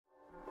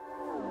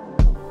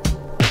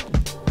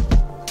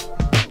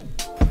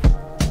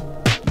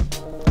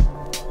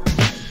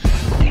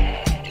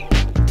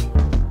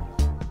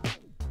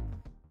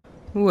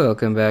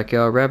Welcome back,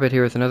 y'all. Rabbit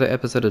here with another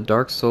episode of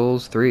Dark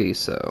Souls 3,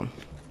 so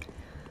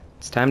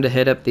it's time to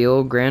hit up the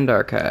old Grand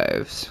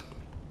Archives.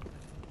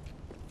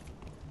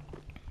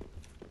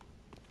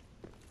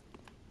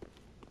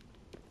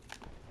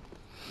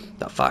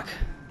 The fuck?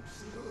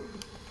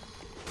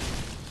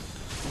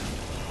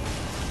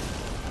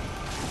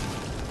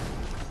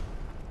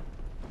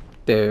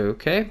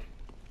 Okay.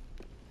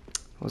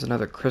 That was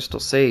another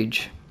crystal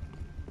sage.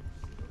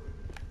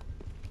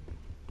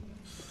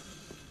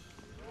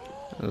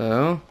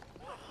 Hello?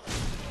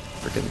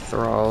 Freaking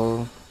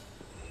thrall.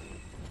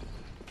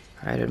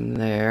 Item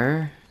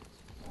there.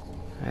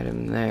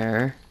 Item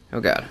there.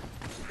 Oh god.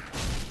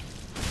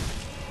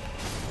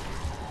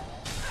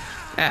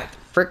 Ah,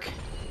 frick.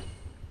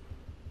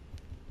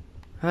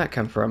 Where'd that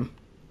come from?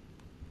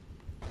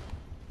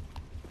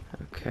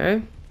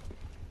 Okay.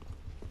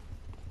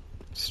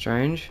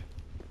 Strange.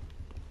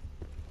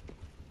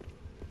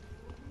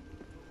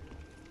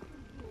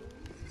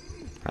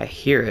 I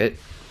hear it.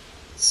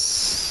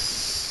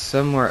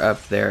 Somewhere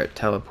up there, it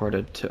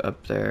teleported to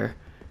up there.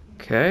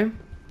 Okay.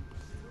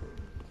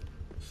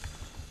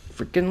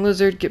 Freaking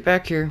lizard, get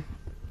back here.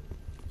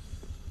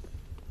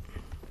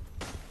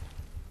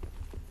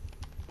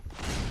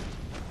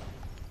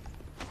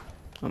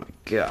 Oh my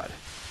god.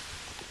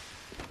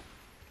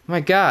 Oh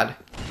my god.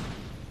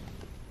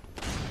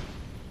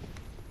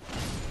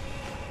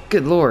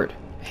 Good lord.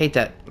 I hate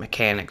that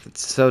mechanic.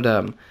 That's so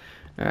dumb.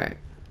 Alright.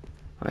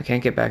 Well, I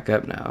can't get back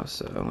up now,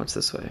 so what's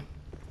this way?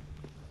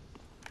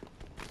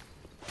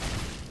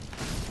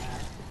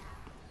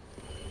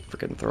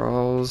 Frickin'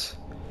 thralls.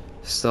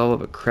 Soul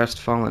of a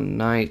crestfallen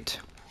knight.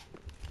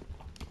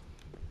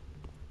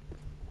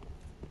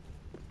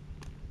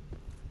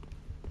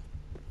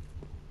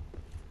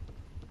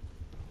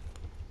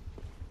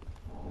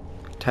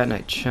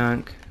 Titanite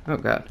chunk. Oh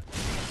god.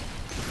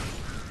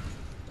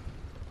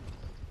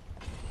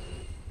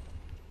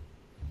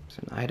 There's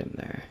an item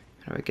there.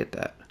 How do I get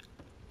that?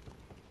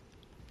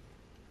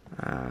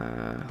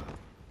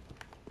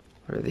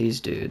 What are these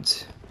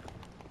dudes?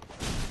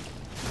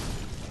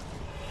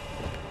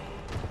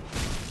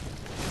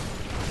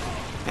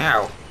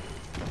 Ow.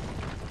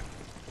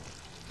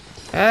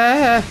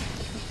 Ah!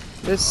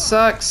 This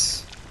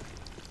sucks.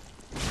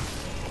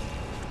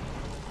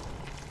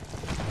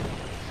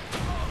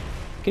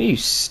 Can you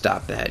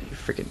stop that, you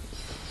freaking...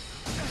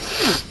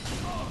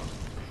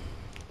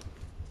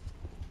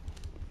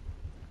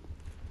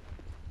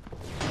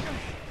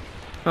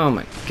 Oh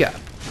my god.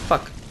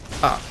 Fuck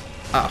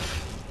off.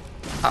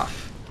 Off.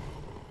 Off.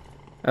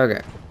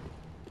 Okay.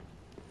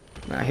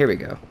 Now here we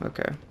go.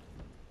 Okay.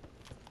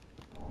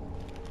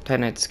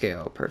 Titanite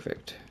scale.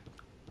 Perfect.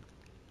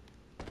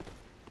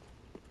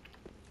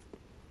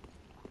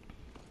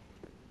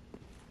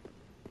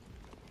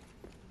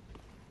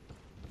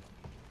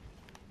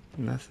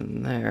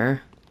 Nothing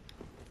there.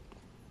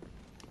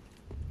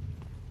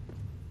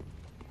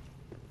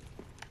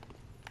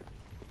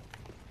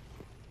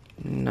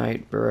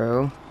 Night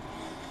bro.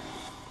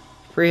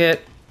 Free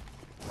hit.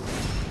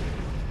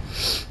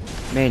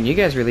 Man, you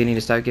guys really need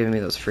to stop giving me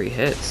those free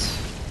hits.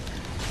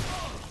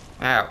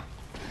 Ow.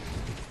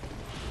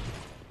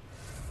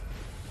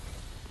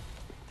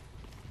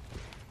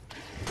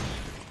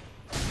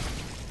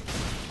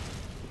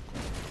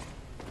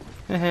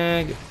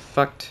 Get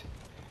fucked.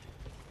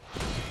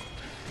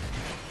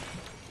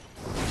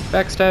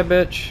 Backstab,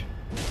 bitch.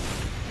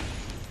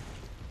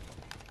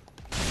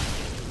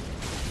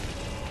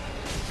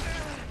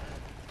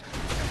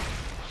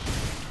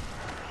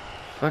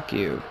 Fuck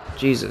you.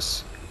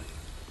 Jesus.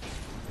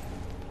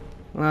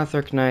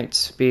 Lathrek Knight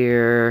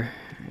Spear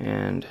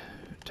and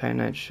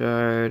Titanite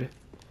Shard.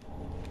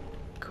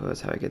 Cool,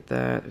 that's how I get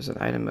that. There's an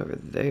item over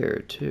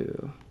there,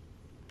 too.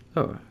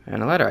 Oh,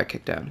 and a ladder I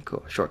kicked down.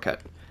 Cool, shortcut.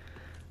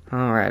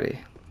 Alrighty.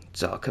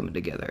 It's all coming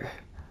together.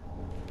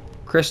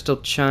 Crystal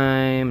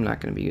Chime. Not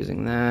going to be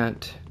using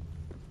that.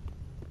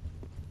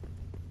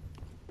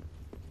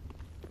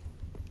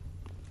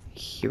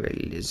 Hear a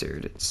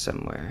lizard. It's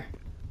somewhere.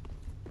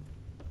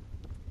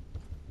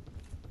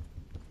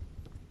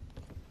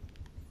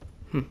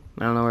 I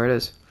don't know where it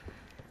is.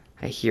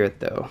 I hear it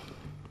though.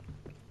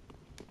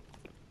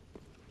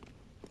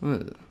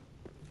 Ooh.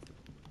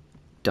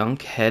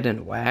 Dunk head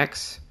and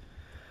wax?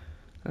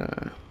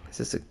 Is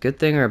this a good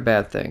thing or a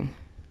bad thing?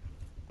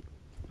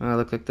 Oh, I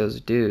look like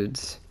those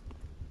dudes.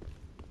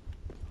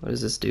 What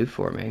does this do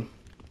for me?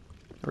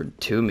 Or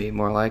to me,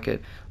 more like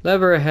it.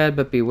 Lever ahead,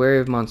 but be wary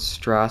of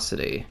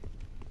monstrosity.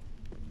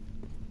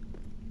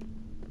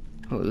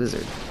 Oh,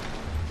 lizard.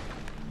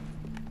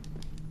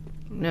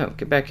 No,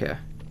 get back here.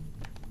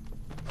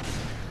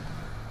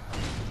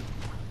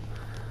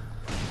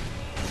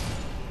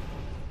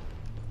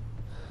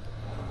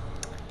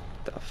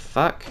 The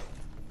fuck?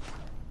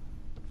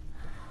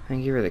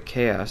 Thank you for the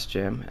chaos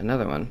gem.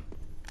 Another one.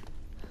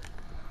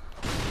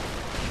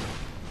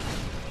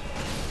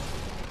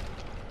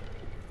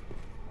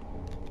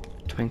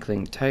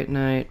 Twinkling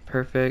Titanite,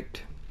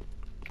 perfect.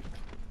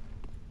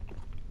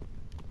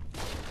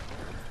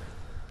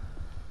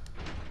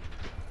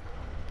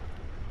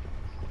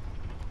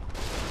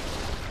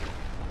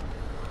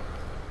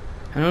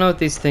 don't know what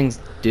these things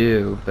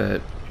do,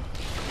 but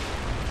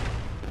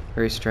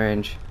very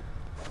strange.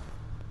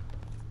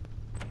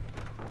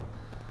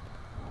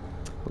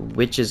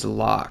 Witch's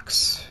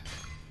locks.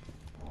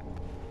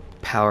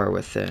 Power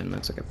within.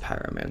 Looks like a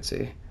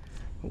pyromancy.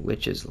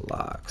 Witch's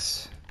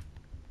locks.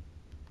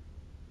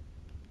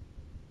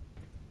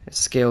 It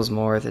scales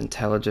more with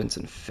intelligence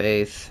and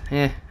faith.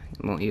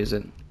 Won't use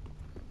it.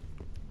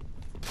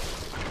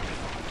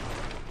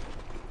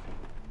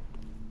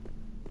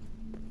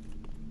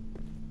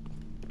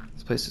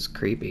 This place is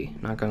creepy,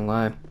 not gonna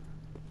lie.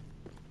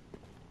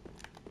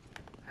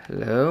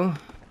 Hello?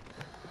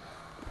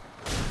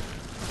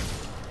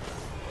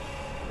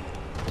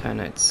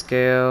 Titanite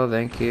scale,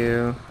 thank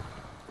you.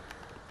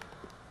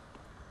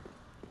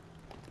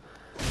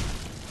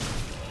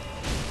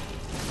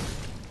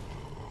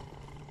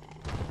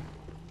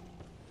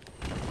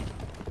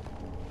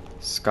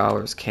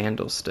 Scholar's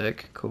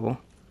candlestick, cool.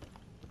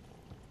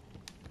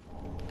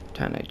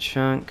 Titanite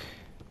chunk.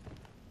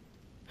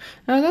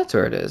 Oh, that's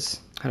where it is.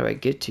 How do I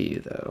get to you,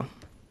 though?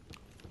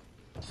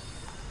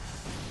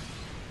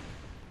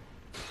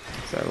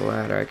 Is that a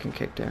ladder I can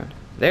kick down?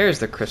 There's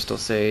the crystal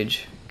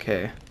sage.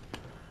 Okay.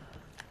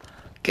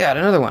 Got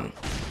another one.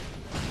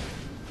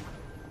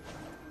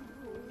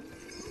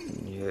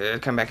 Yeah,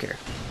 come back here.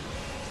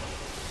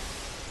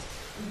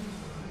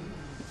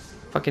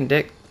 Fucking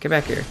dick, get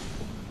back here.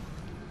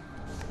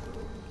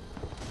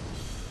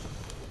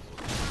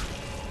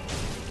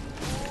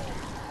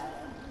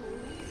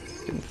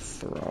 Can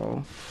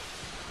throw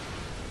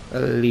a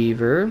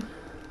lever.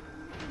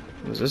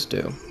 What does this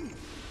do?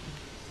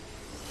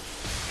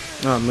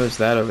 Oh, it moves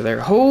that over there.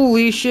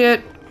 Holy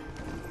shit!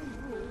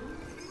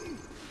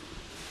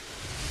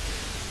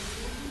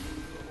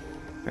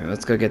 Alright,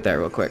 let's go get that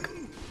real quick.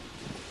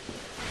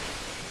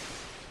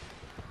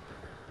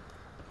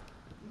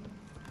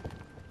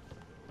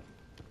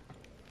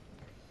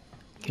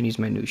 Can use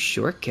my new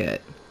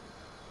shortcut.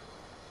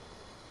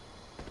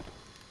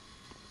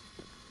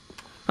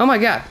 Oh my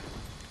god!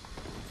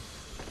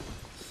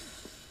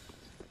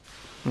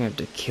 I'm gonna have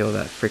to kill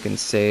that freaking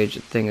sage.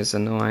 That thing is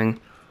annoying.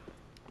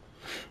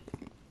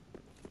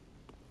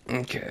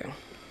 Okay.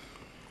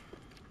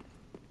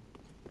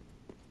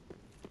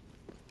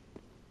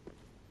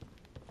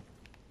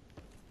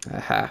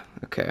 Aha,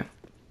 okay.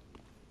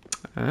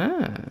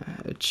 Ah,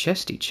 a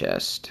chesty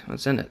chest.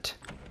 What's in it?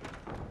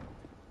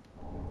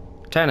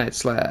 Titanite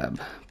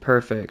slab.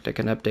 Perfect. I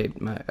can update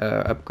my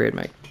upgrade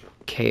my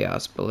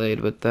chaos blade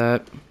with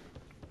that.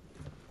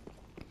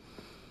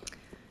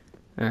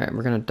 Alright,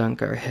 we're gonna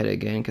dunk our head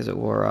again because it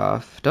wore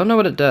off. Don't know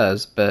what it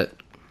does, but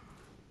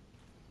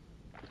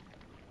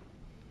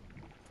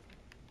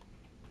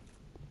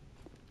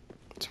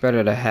it's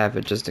better to have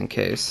it just in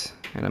case.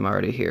 And I'm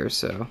already here,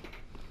 so.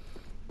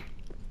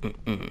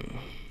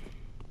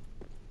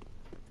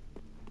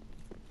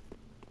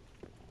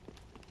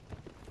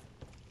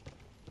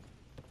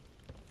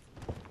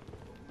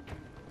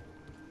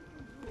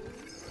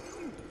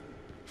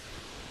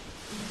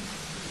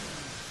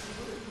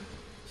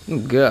 Oh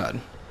god,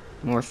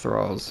 more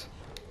thralls.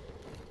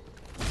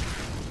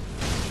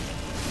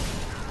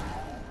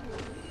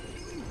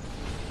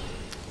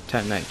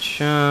 Titanite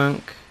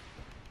chunk.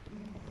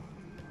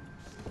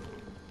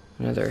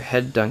 Another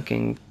head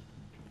dunking.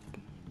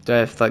 Do I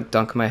have to like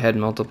dunk my head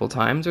multiple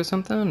times or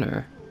something,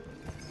 or?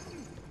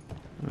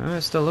 Oh, I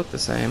still look the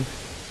same.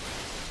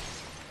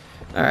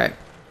 Alright,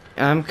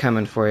 I'm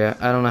coming for you.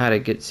 I don't know how to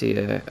get to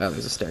you. Oh,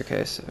 there's a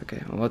staircase.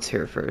 Okay, well, let's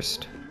hear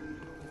first.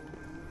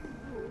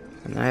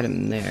 An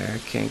item there,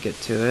 can't get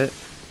to it.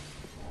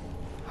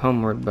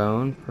 Homeward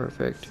bone,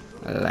 perfect.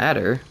 A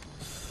ladder.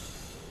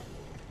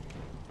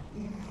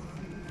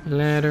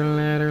 Ladder,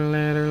 ladder,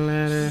 ladder,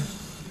 ladder.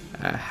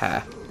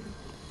 Aha.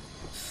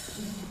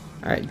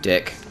 Alright,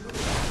 dick.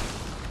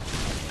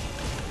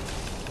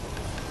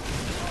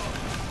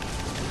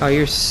 Oh,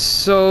 you're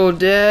so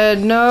dead.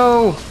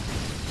 No!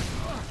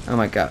 Oh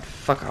my god,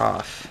 fuck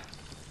off.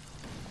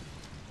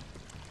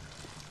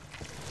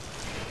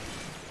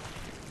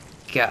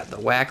 God, the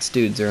wax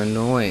dudes are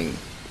annoying.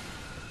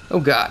 Oh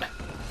god.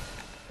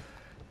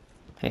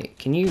 Hey,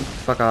 can you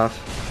fuck off?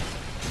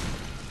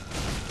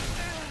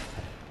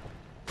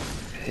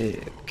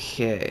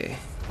 Okay.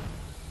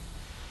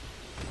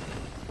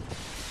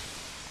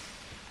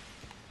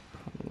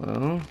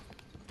 Hello?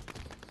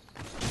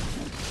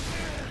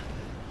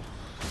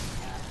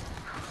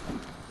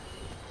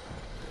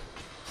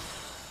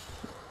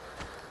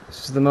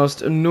 This is the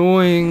most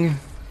annoying.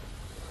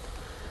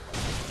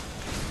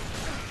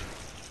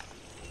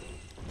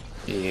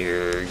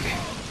 Erg.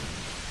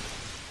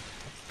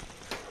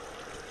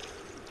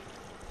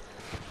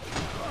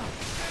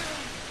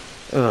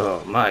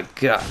 Oh my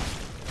god.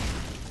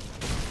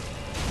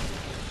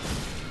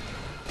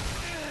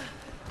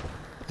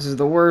 This is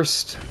the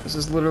worst. This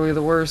is literally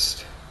the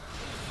worst.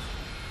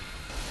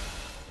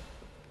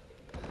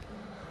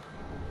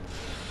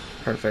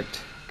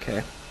 Perfect.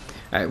 Okay.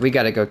 Alright, we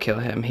gotta go kill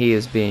him. He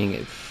is being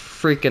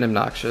freaking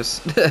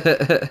obnoxious.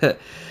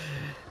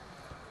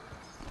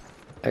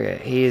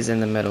 Okay, he is in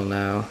the middle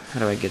now. How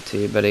do I get to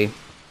you, buddy?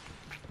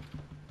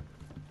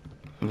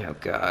 Oh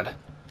god.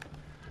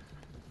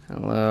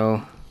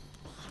 Hello.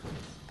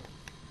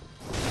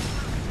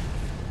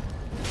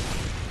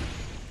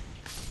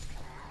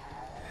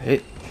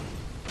 Hey.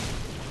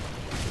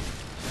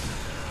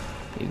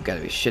 You've got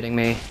to be shitting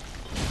me.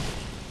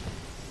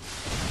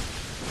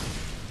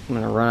 I'm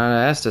gonna run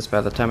out of Estus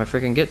by the time I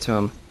freaking get to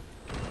him.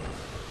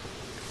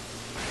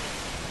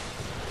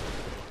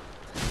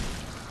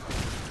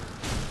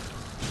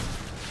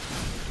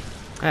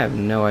 I have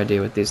no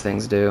idea what these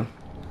things do.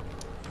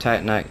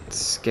 Titanite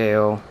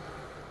scale.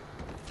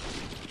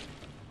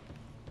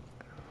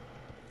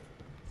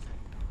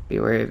 Be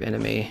wary of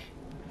enemy.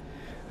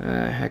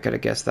 I could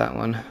have guessed that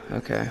one.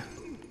 Okay.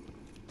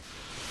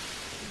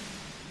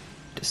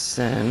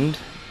 Descend.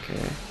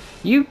 Okay.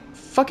 You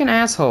fucking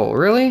asshole,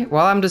 really?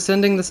 While I'm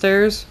descending the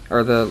stairs?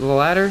 Or the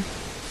ladder?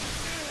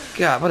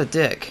 God, what a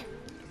dick.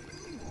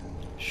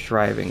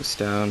 Shriving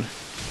stone.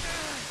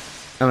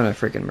 I'm gonna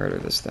freaking murder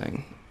this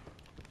thing.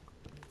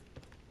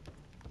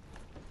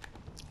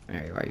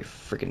 There you are, you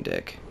freaking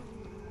dick.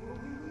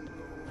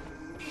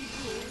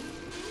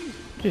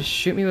 Just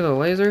shoot me with a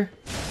laser?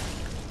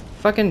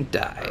 Fucking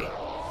die.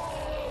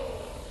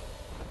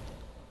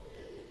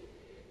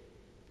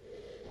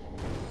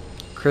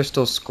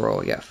 Crystal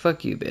scroll. Yeah,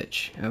 fuck you,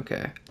 bitch.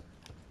 Okay.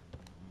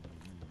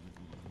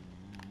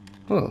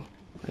 Oh,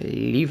 a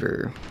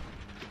lever.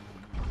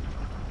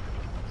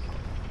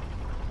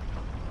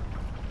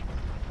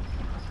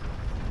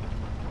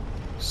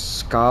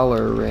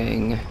 Scholar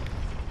ring.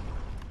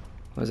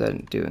 What does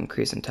that do?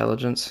 Increase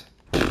intelligence?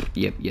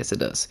 Yep, yes it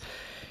does.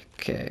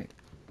 Okay.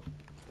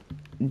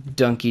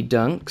 Dunky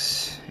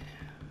dunks.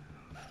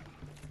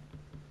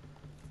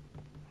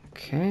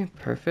 Okay,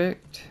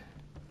 perfect.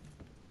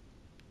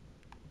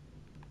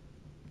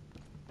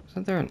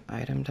 Isn't there an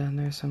item down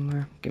there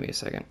somewhere? Give me a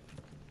second.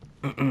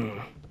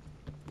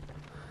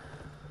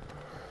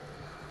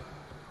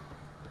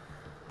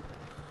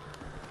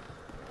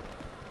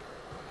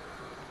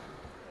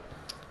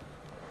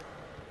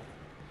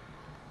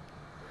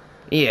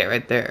 Yeah,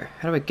 right there.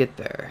 How do I get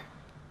there?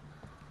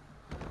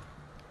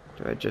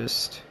 Do I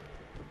just...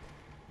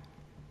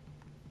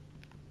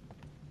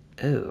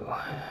 Ooh.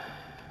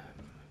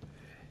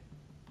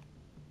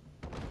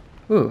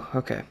 Ooh,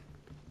 okay.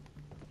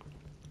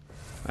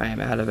 I am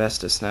out of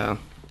Estus now.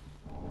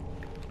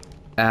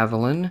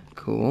 Avalon,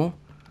 cool.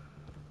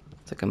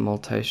 It's like a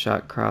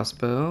multi-shot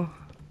crossbow.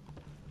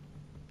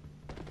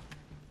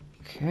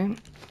 Okay.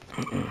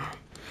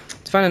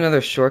 Let's find another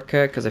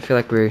shortcut, because I feel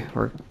like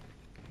we're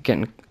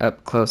getting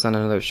up close on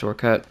another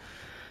shortcut.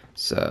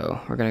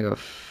 So, we're gonna go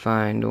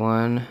find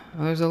one.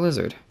 Oh, there's a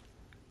lizard.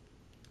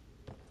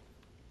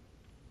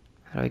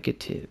 How do I get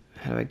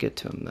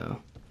to him,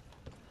 though?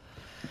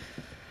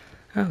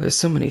 Oh, there's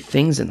so many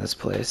things in this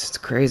place. It's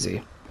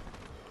crazy.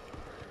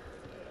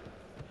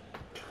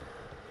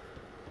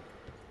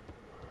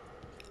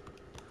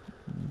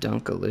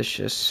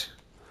 Dunkalicious.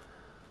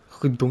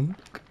 Dunk.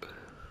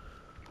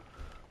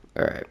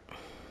 Alright.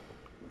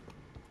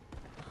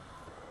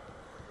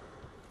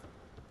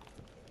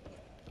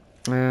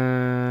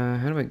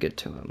 How do I get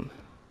to him?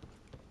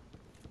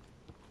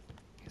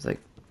 He's like,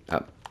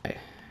 oh, I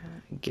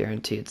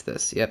guarantee it's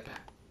this. Yep.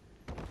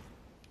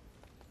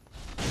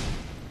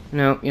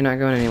 No, you're not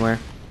going anywhere.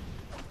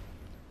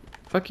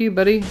 Fuck you,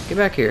 buddy. Get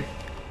back here.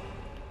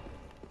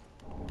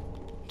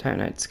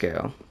 Titanite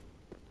scale.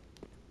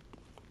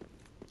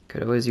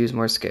 Could always use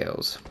more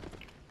scales.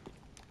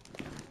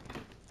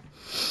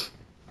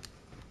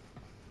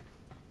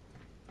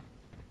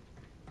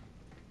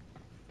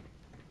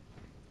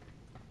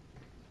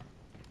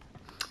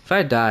 If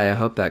I die, I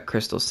hope that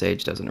crystal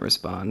sage doesn't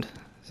respond,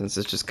 since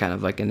it's just kind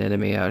of like an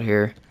enemy out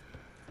here.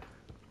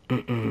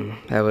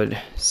 That would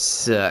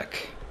suck.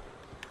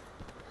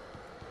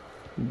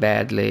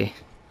 Badly.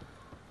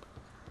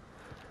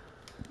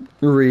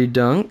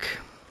 Redunk.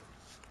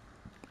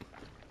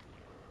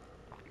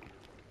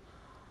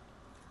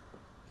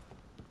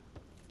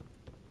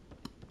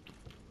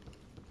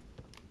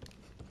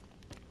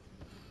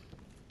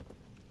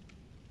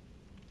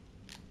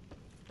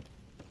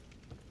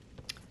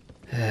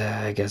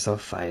 I guess I'll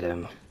fight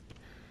him.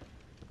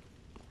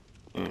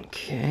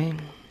 Okay.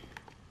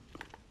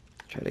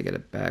 Try to get a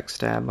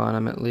backstab on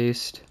him at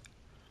least.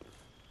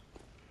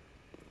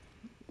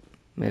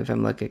 Maybe if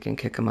I'm lucky I can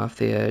kick him off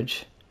the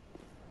edge.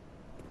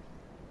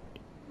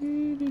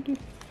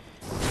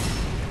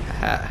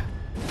 Ha.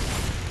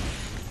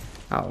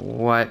 Oh,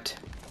 what?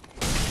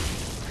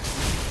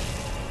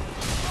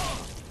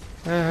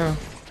 Oh.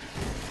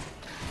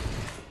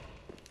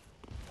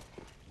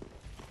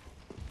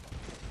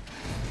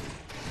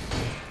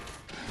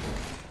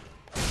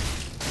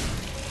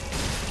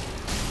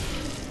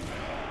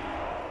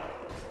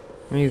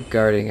 What are you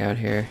guarding out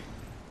here?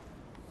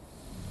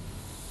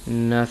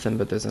 Nothing,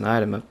 but there's an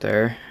item up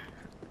there.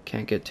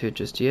 Can't get to it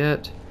just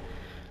yet.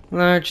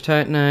 Large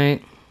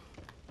titanite.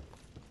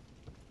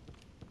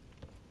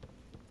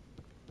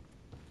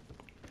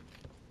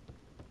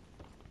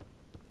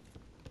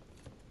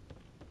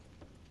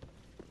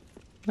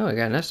 Oh, I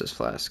got an Estus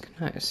flask.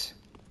 Nice.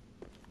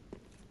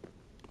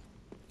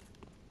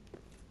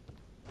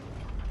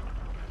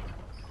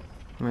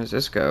 Where does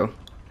this go?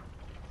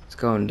 It's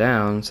going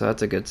down, so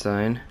that's a good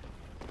sign.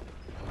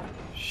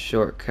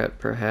 Shortcut,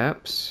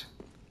 perhaps.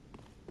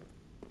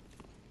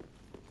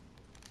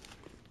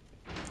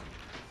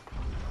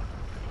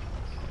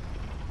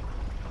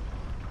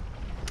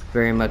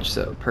 Very much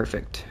so.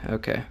 Perfect.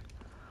 Okay.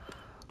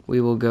 We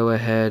will go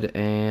ahead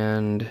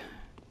and...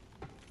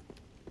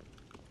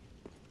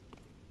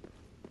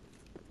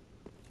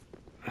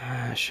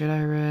 should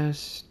I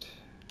rest?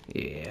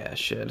 Yeah, I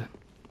should.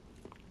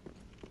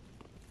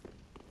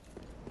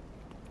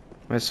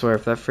 I swear,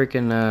 if that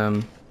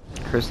freaking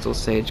crystal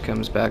sage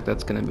comes back,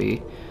 that's gonna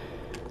be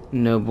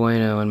no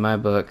bueno in my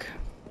book.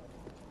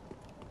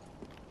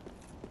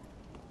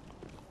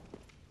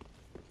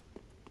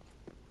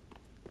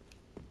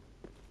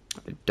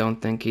 I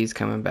don't think he's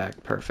coming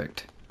back.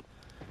 Perfect.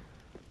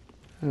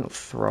 Little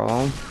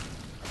thrall.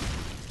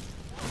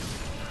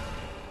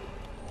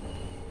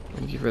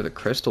 Thank you for the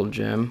crystal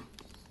gem.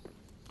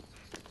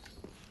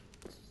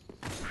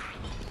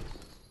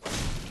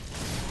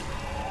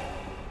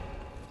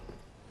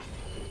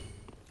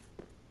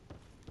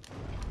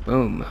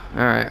 Boom.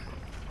 Alright.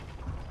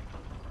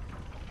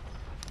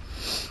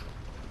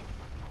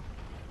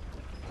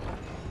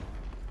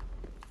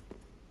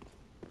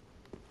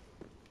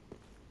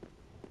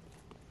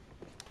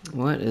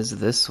 What is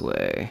this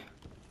way?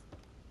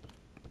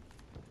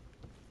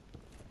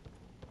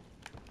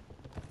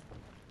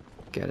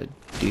 Got a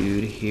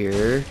dude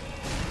here.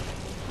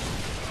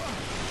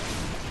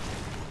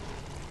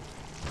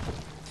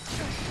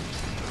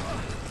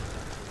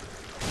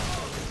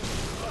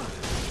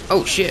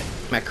 Oh shit,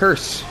 my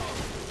curse.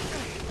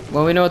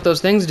 Well, we know what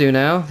those things do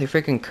now. They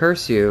freaking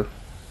curse you.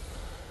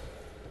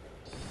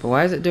 But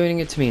why is it doing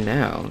it to me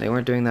now? They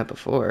weren't doing that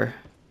before.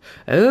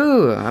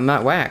 Oh, I'm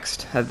not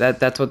waxed.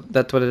 That's what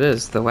it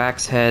is. The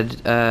wax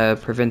head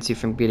prevents you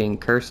from getting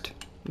cursed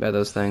by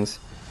those things.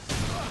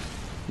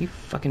 You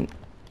fucking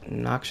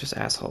noxious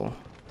asshole.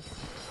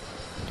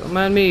 Don't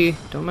mind me.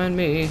 Don't mind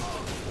me.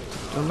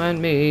 Don't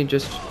mind me.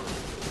 Just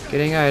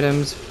getting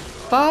items.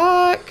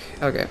 Fuck.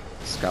 Okay.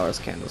 Scholar's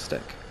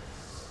Candlestick.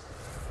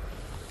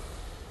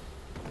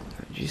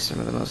 Geez, some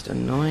of the most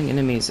annoying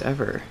enemies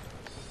ever.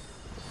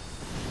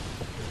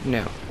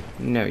 No.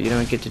 No, you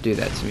don't get to do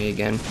that to me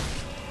again.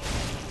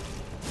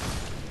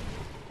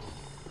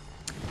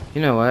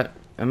 You know what?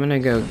 I'm gonna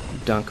go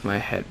dunk my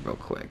head real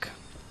quick.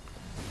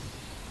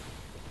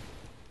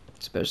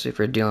 Especially if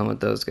we're dealing with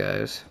those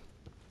guys.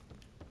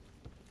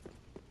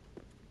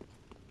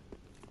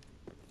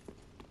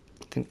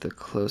 I think the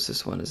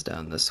closest one is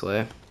down this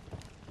way.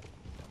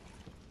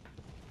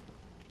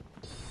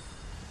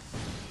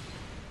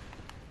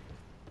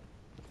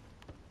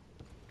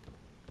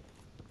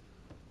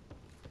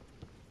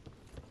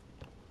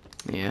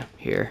 Yeah,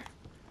 here.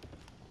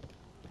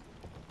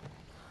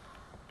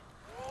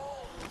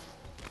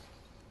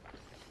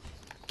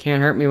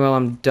 Can't hurt me while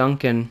I'm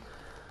dunking.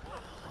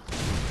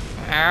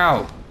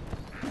 Ow!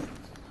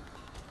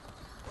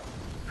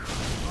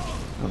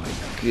 Oh my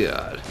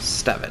god.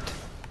 Stop it.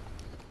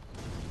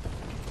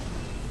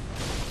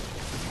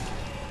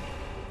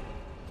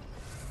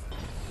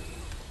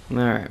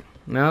 Alright.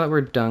 Now that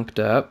we're dunked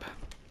up.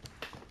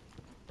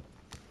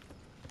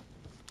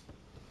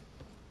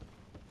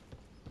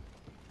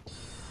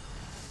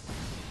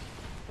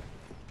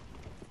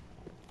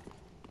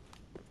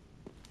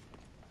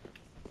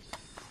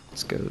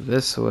 Let's go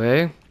this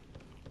way.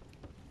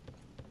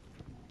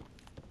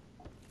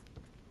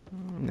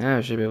 Now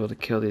I should be able to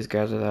kill these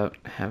guys without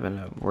having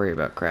to worry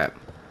about crap.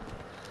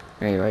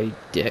 There you are, you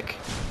dick.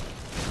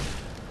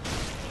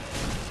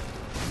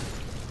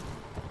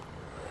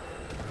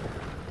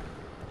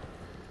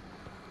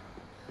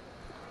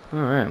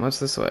 Alright, what's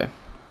this way?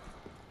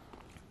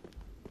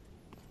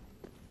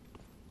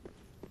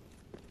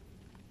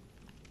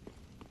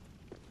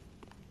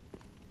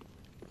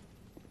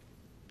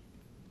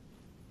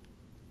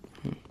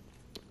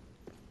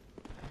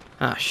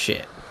 Ah,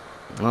 shit.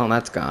 Well,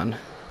 that's gone.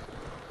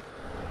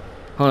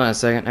 Hold on a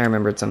second, I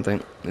remembered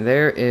something.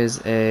 There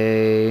is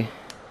a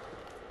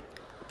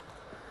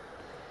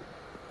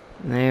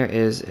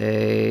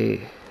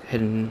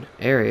hidden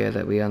area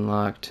that we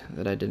unlocked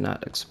that I did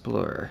not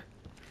explore.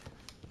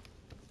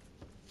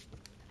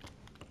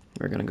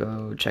 We're gonna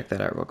go check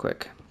that out real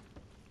quick.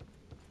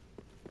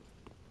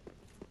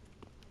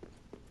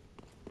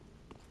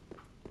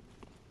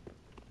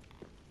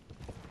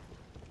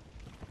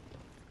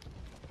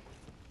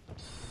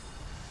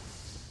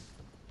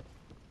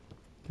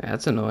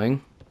 That's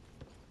annoying.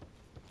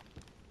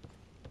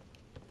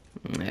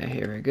 Yeah,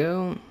 here we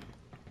go.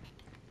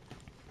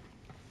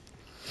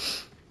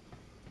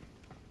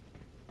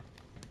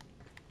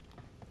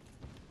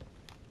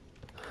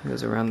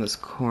 Goes around this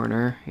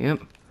corner.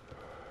 Yep.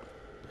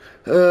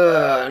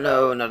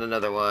 No, not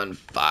another one.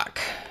 Fuck.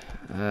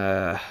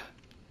 I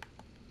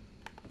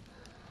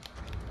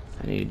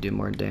need to do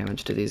more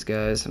damage to these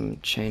guys. I'm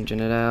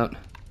changing it out.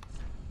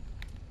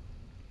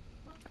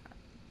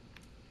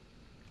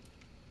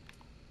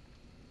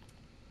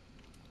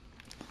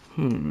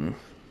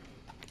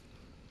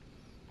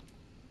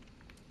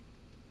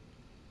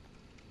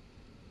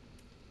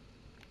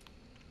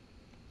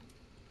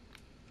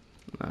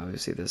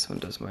 obviously this one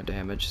does more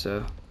damage,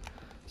 so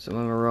that's the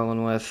one we're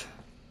rolling with.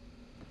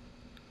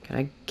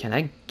 Can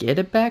I get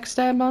a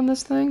backstab on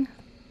this thing?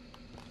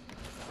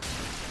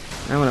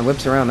 Not when it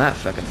whips around that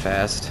fucking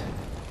fast.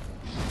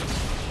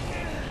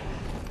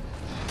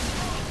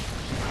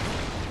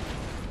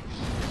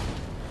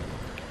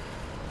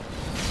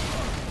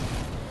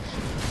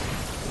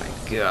 My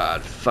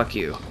god, fuck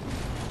you.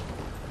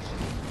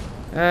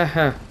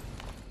 Uh-huh.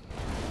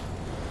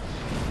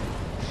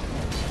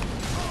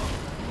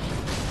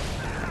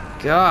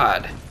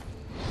 God.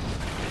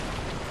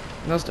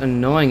 Most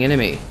annoying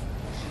enemy.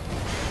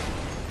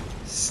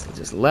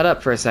 Just let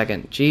up for a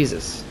second.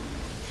 Jesus.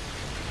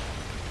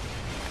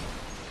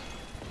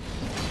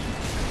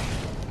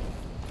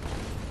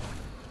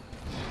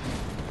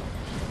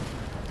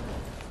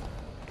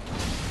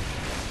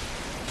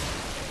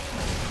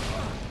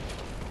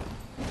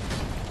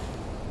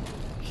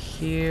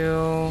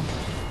 Heal.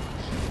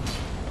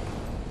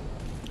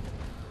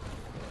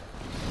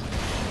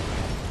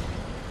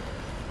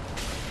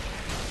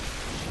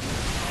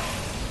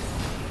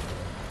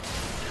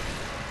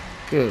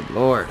 Good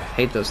lord,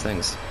 hate those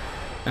things.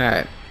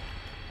 Alright.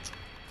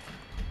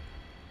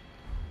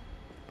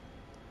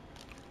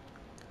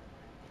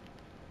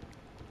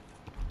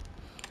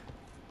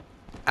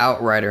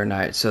 Outrider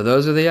Knight. So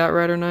those are the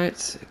Outrider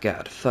Knights?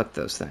 God, fuck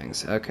those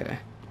things. Okay.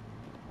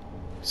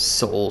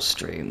 Soul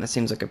Stream. That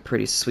seems like a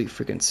pretty sweet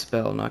freaking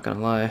spell, not gonna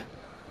lie.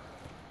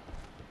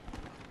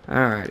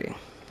 Alrighty.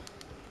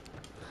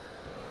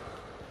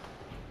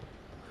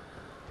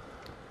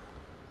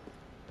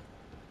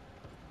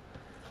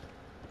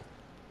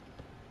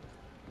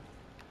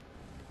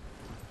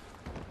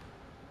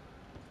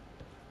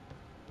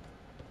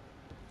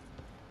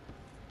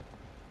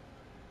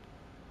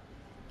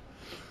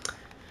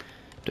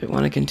 Do I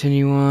want to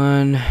continue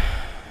on?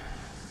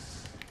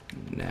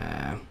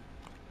 Nah.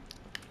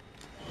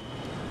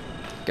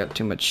 Got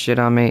too much shit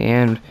on me,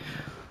 and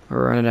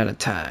we're running out of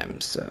time,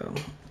 so...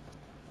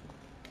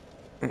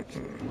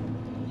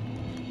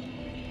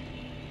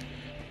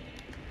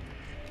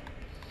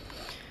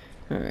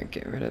 Alright,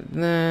 get rid of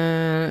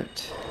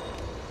that.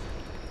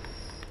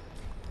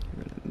 Get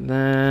rid of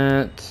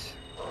that.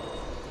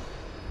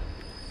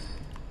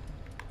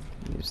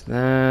 Use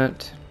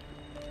that.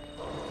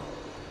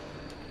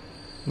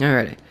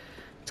 Alrighty,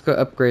 let's go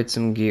upgrade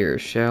some gear,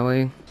 shall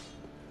we?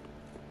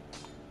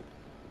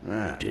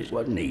 That is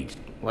what needs.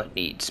 What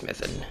needs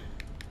smithing?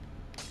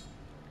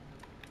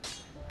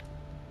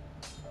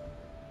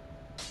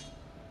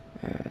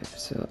 Alright,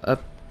 so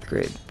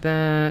upgrade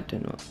that,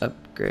 and we'll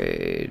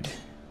upgrade...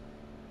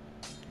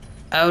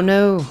 Oh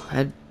no!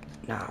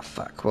 Nah,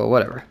 fuck. Well,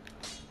 whatever.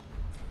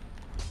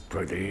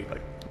 Pretty.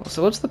 Well,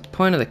 so what's the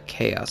point of the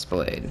Chaos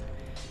Blade?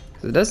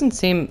 Because it doesn't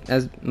seem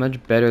as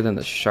much better than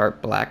the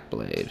Sharp Black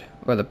Blade.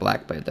 Or the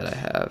Black Blade that I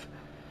have.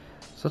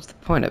 So what's the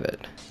point of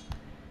it?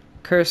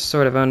 Cursed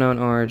Sword of Unknown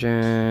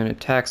Origin.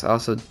 Attacks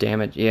also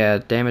damage. Yeah,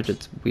 damage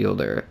its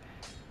wielder.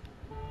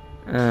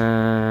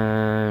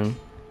 Can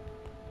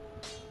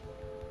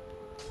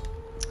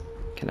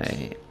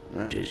I...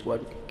 That is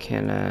what...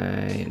 Can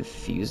I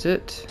infuse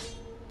it?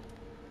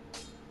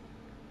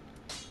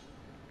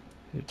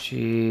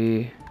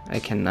 Uchi... I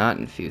cannot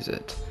infuse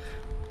it.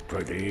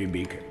 Pretty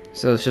beacon.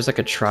 So it's just like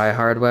a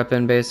try-hard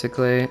weapon,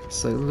 basically.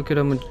 It's like, look at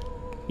how much,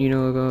 you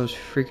know, look at all those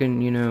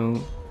freaking, you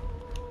know...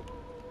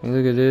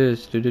 Look at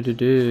this.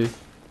 Do.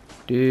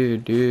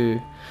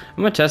 I'm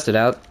gonna test it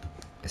out.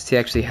 See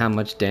actually how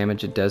much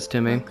damage it does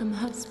to me. Welcome,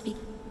 Hubspeak.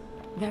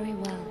 Very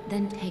well,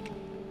 then take it.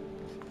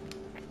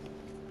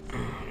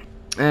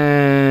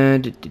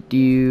 And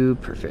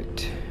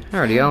perfect.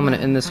 Alrighty, I'm gonna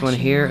end this one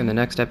here. In the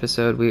next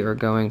episode, we are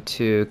going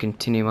to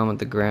continue on with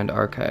the Grand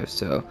Archive.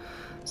 So,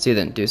 see you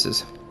then,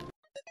 deuces.